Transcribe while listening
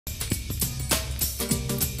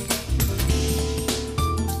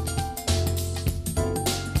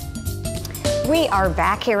We are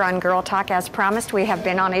back here on Girl Talk. As promised, we have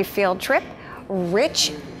been on a field trip.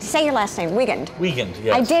 Rich, say your last name, Wiegand. Wiegand,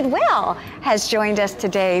 yes. I did well. Has joined us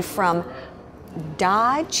today from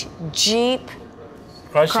Dodge, Jeep,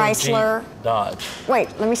 Chrysler, Jeep, Dodge.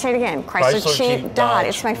 Wait, let me say it again. Chrysler, Jeep, Dodge.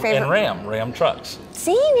 It's my favorite. And Ram trucks.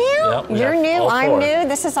 See now? Yep, you're new, I'm 4. new.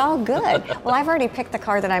 This is all good. Well, I've already picked the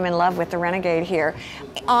car that I'm in love with, the Renegade here.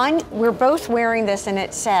 We're both wearing this, and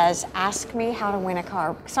it says, "Ask me how to win a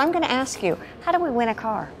car." So I'm going to ask you, how do we win a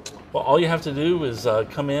car? Well, all you have to do is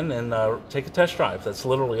come in and take a test drive. That's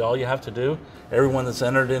literally all you have to do. Everyone that's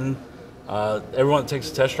entered in, everyone that takes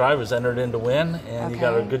a test drive is entered in to win, and you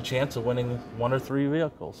got a good chance of winning 1 or 3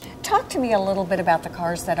 vehicles. Talk to me a little bit about the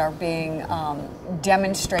cars that are being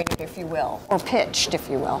demonstrated, if you will, or pitched, if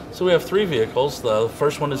you will. So we have 3 vehicles. The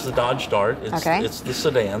first one is the Dodge Dart. It's the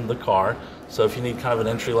sedan, the car. So if you need kind of an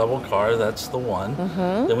entry-level car, that's the one.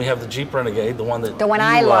 Then we have the Jeep Renegade, the one that the one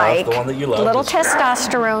I like, the one that you love. A little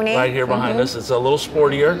testosterone-y. Right here behind us. It's a little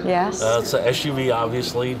sportier. Yes. It's an SUV,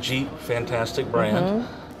 obviously. Jeep, fantastic brand.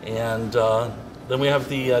 And then we have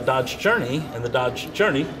the Dodge Journey, and the Dodge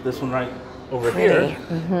Journey, this one right over here,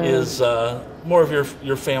 is more of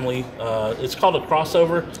your family. It's called a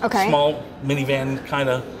crossover, small minivan kind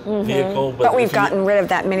of vehicle. But we've gotten rid of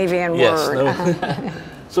that minivan word.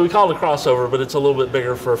 So we call it a crossover, but it's a little bit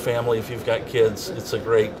bigger for a family. If you've got kids, it's a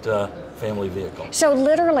great family vehicle. So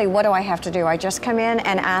literally, what do I have to do? I just come in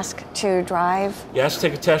and ask to drive? You ask to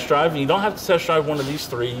take a test drive, and you don't have to test drive one of these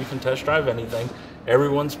 3. You can test drive anything.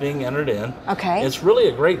 Everyone's being entered in. Okay. It's really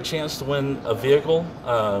a great chance to win a vehicle.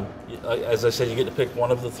 As I said, you get to pick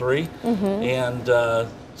one of the 3, and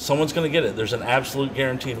someone's going to get it. There's an absolute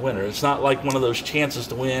guaranteed winner. It's not like one of those chances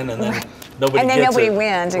to win and then nobody gets it. Nobody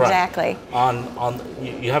wins, exactly.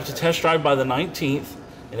 You have to test drive by the 19th,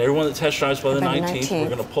 and everyone that test drives by the 19th, we're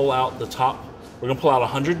going to pull out the top. We're going to pull out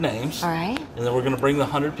 100 names. All right. And then we're going to bring the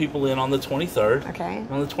 100 people in on the 23rd. Okay. And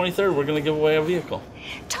on the 23rd, we're going to give away a vehicle.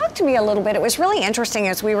 Talk to me a little bit. It was really interesting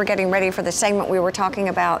as we were getting ready for the segment. We were talking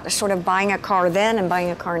about sort of buying a car then and buying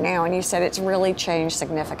a car now, and you said it's really changed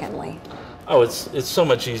significantly. Oh, it's so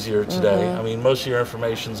much easier today. I mean, most of your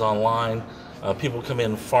information's online. People come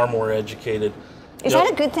in far more educated. Is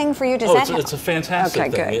that a good thing for you? It's a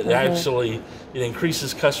fantastic thing. Good. It actually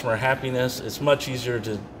increases customer happiness. It's much easier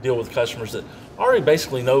to deal with customers that already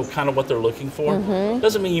basically know kind of what they're looking for.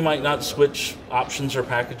 Doesn't mean you might not switch options or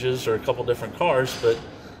packages or a couple different cars, but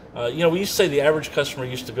we used to say the average customer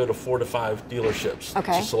used to go to 4 to 5 dealerships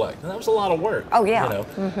to select, and that was a lot of work. Oh yeah.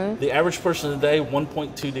 The average person today,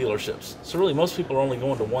 1.2 dealerships. So really, most people are only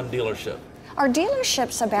going to 1 dealership. Are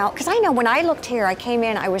dealerships about, because I know when I looked here, I came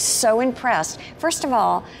in, I was so impressed. First of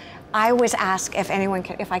all, I was asked if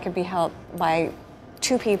I could be helped by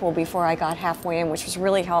 2 people before I got halfway in, which was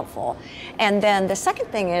really helpful. And then the second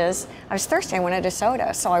thing is, I was thirsty, I wanted a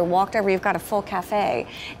soda, so I walked over, you've got a full cafe,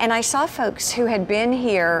 and I saw folks who had been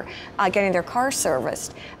here getting their car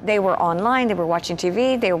serviced. They were online, they were watching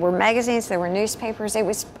TV, there were magazines, there were newspapers.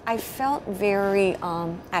 I felt very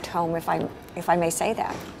at home, if I may say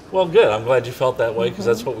that. Well, good. I'm glad you felt that way, because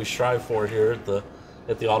that's what we strive for here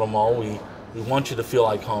at the Auto Mall. We want you to feel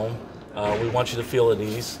like home. We want you to feel at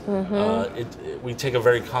ease. We take a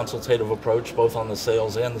very consultative approach, both on the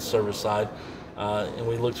sales and the service side, and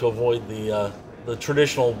we look to avoid the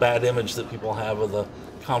traditional bad image that people have of the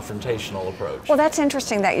confrontational approach. Well, that's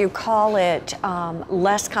interesting that you call it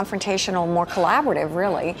less confrontational, more collaborative,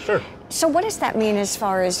 really. Sure. So what does that mean as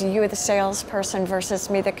far as you, the salesperson, versus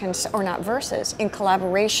me, or not versus, in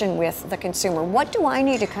collaboration with the consumer? What do I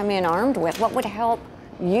need to come in armed with? What would help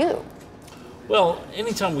you? Well,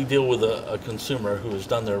 anytime we deal with a consumer who has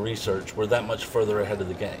done their research, we're that much further ahead of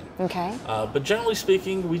the game. Okay. But generally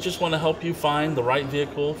speaking, we just want to help you find the right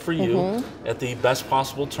vehicle for you at the best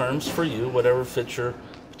possible terms for you, whatever fits your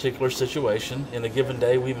particular situation. In a given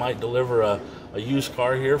day, we might deliver a used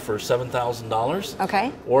car here for $7,000.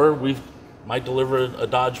 Okay. Or we might deliver a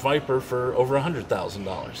Dodge Viper for over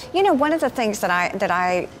 $100,000. You know, one of the things that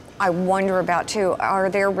I wonder about too, are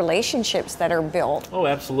there relationships that are built? Oh,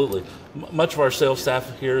 absolutely. Much of our sales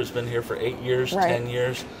staff here has been here for 8 years, 10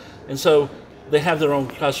 years. And so they have their own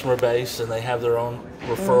customer base and they have their own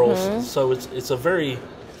referrals. So it's a very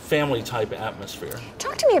family type atmosphere.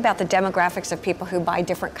 Talk to me about the demographics of people who buy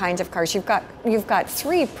different kinds of cars. You've got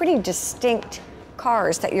 3 pretty distinct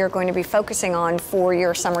cars that you're going to be focusing on for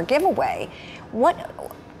your summer giveaway.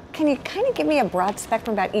 Can you kind of give me a broad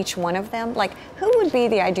spectrum about each one of them? Like, who would be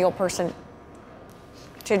the ideal person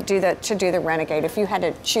to do the Renegade if you had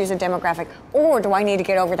to choose a demographic, or do I need to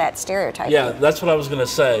get over that stereotype? Yeah, that's what I was going to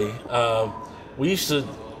say. We used to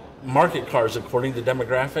market cars according to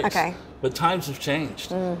demographics. Okay. But times have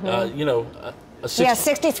changed. You know, a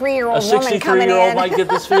 63-year-old woman coming in. 63-year-old might get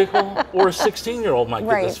this vehicle, or a 16-year-old might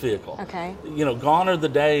get this vehicle. Okay. You know, gone are the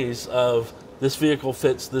days of this vehicle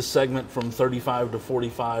fits this segment from 35 to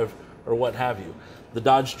 45 or what have you. The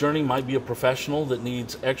Dodge Journey might be a professional that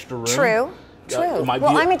needs extra room. True. True.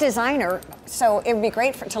 Well, I'm a designer, so it would be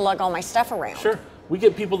great to lug all my stuff around. Sure. We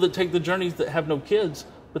get people that take the Journeys that have no kids,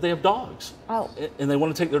 but they have dogs. Oh. And they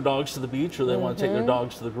want to take their dogs to the beach, or they want to take their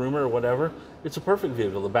dogs to the groomer or whatever. It's a perfect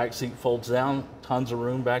vehicle. The back seat folds down, tons of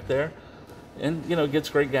room back there. And, you know, it gets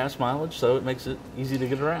great gas mileage, so it makes it easy to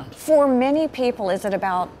get around. For many people, is it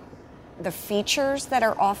about the features that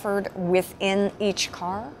are offered within each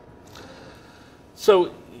car?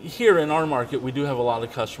 So here in our market, we do have a lot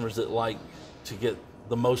of customers that like to get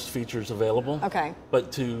the most features available. Okay.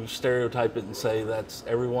 But to stereotype it and say that's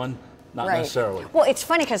everyone, not Right. necessarily. Well, it's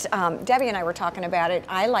funny because Debbie and I were talking about it.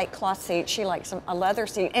 I like cloth seats. She likes a leather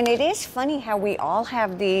seat. And it is funny how we all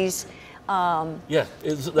have these. Yeah,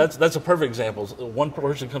 that's a perfect example. One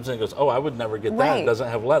person comes in and goes, oh, I would never get that. Right. It doesn't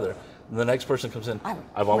have leather. And the next person comes in,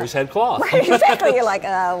 I've always had cloth. Right, exactly. You're like,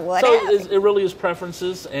 what? So it really is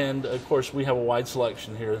preferences. And, of course, we have a wide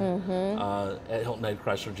selection here at Hilton Head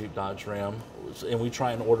Chrysler Jeep Dodge Ram. And we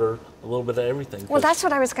try and order a little bit of everything. Well, that's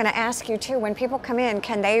what I was going to ask you, too. When people come in,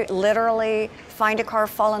 can they literally find a car,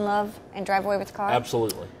 fall in love, and drive away with the car?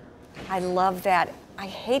 Absolutely. I love that. I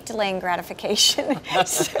hate delaying gratification.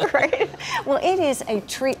 Right? Well, it is a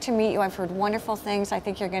treat to meet you. I've heard wonderful things. I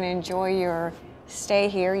think you're going to enjoy your stay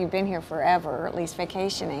here. You've been here forever, or at least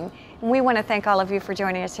vacationing. And we want to thank all of you for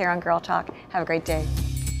joining us here on Girl Talk. Have a great day.